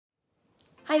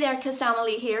Hi there, Kasama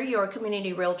here, your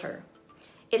community realtor.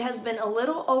 It has been a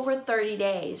little over 30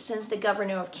 days since the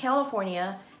governor of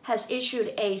California has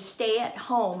issued a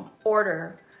stay-at-home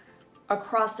order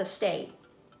across the state.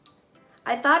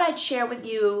 I thought I'd share with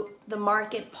you the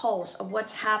market pulse of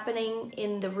what's happening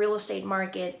in the real estate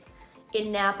market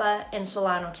in Napa and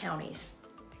Solano counties.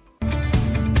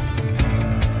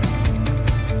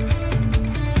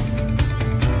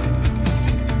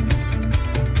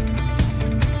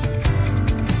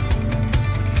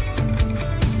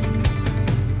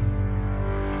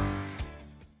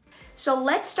 So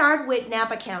let's start with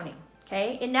Napa County,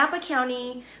 okay? In Napa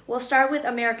County, we'll start with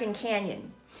American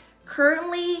Canyon.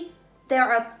 Currently, there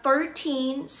are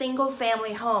 13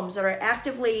 single-family homes that are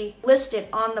actively listed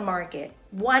on the market.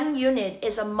 One unit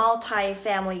is a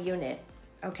multi-family unit,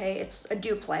 okay? It's a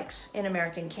duplex in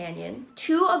American Canyon.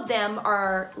 Two of them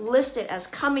are listed as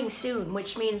coming soon,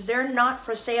 which means they're not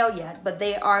for sale yet, but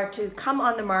they are to come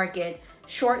on the market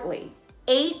shortly.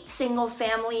 8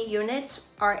 single-family units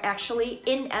are actually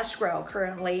in escrow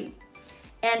currently.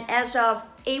 And as of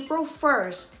April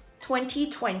 1st,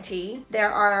 2020,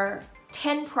 there are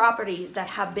 10 properties that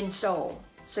have been sold,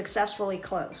 successfully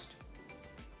closed.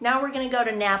 Now we're going to go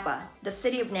to Napa, the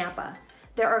city of Napa.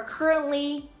 There are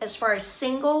currently, as far as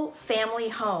single-family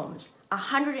homes,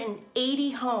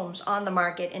 180 homes on the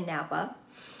market in Napa.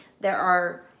 There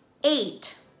are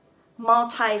 8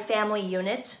 multi-family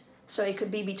units. So it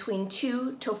could be between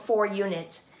 2 to 4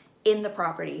 units in the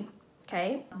property,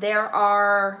 okay? There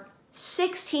are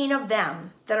 16 of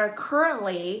them that are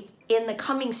currently in the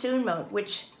coming soon mode,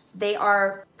 which they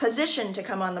are positioned to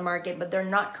come on the market, but they're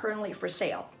not currently for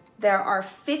sale. There are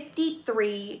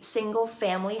 53 single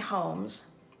family homes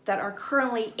that are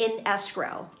currently in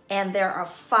escrow, and there are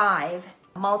 5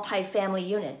 multi-family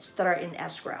units that are in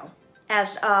escrow.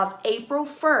 As of April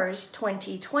 1st,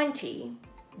 2020,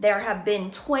 there have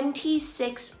been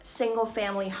 26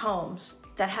 single-family homes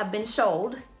that have been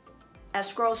sold,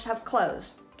 escrows have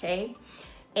closed, okay?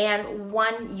 And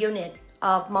 1 unit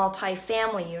of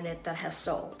multi-family unit that has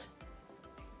sold.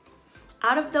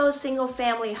 Out of those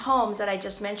single-family homes that I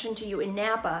just mentioned to you in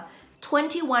Napa,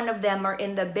 21 of them are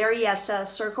in the Berryessa,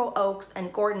 Circle Oaks,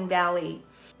 and Gordon Valley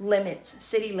limits,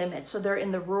 city limits, so they're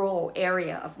in the rural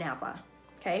area of Napa,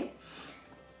 okay?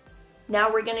 Now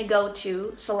we're gonna go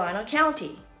to Solano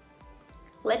County.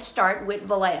 Let's start with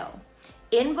Vallejo.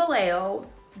 In Vallejo,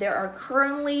 there are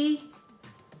currently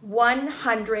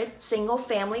 100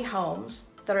 single-family homes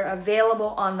that are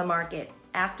available on the market,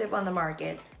 active on the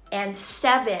market, and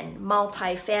 7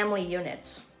 multi-family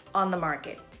units on the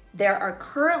market. There are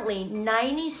currently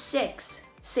 96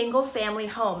 single-family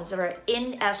homes that are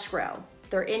in escrow.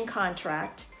 They're in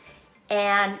contract.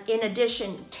 And in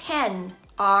addition, 10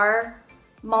 are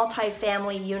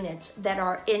multi-family units that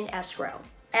are in escrow.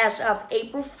 As of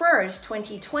April 1st,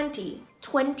 2020,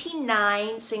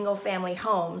 29 single-family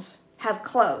homes have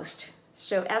closed.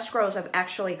 So escrows have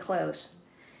actually closed.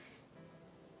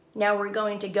 Now we're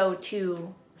going to go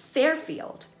to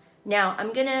Fairfield. Now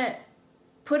I'm gonna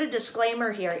put a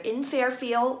disclaimer here. In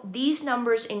Fairfield, these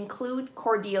numbers include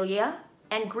Cordelia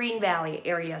and Green Valley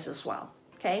areas as well,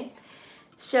 okay?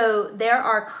 So there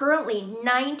are currently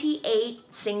 98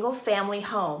 single-family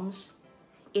homes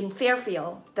in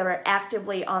Fairfield that are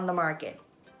actively on the market.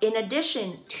 In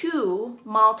addition, 2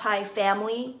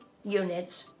 multi-family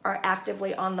units are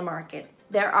actively on the market.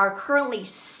 There are currently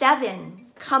 7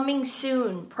 coming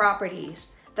soon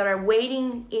properties that are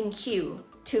waiting in queue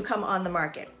to come on the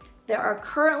market. There are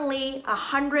currently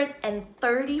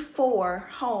 134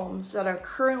 homes that are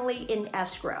currently in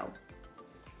escrow.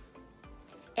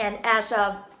 And as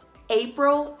of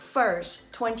April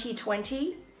 1st,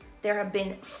 2020, there have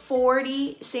been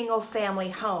 40 single-family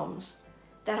homes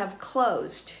that have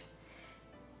closed.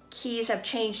 Keys have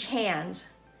changed hands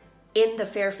in the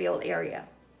Fairfield area.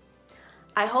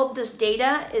 I hope this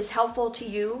data is helpful to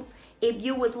you. If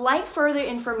you would like further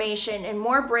information and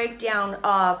more breakdown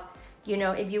of,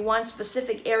 if you want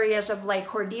specific areas of like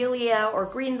Cordelia or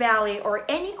Green Valley or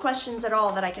any questions at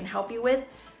all that I can help you with,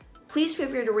 please feel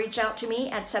free to reach out to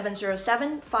me at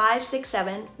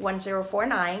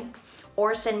 707-567-1049.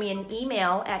 or send me an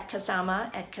email at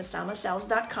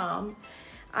kasama@kasamasales.com.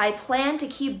 I plan to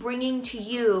keep bringing to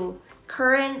you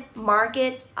current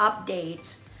market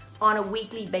updates on a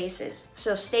weekly basis.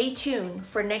 So stay tuned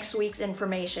for next week's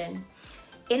information.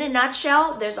 In a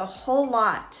nutshell, there's a whole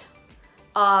lot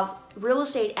of real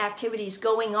estate activities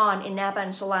going on in Napa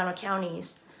and Solano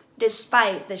counties,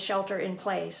 despite the shelter in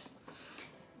place.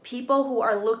 People who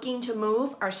are looking to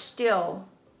move are still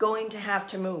going to have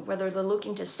to move, whether they're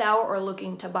looking to sell or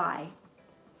looking to buy.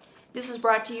 This is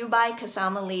brought to you by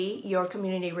Kasama Lee, your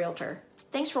community realtor.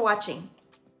 Thanks for watching.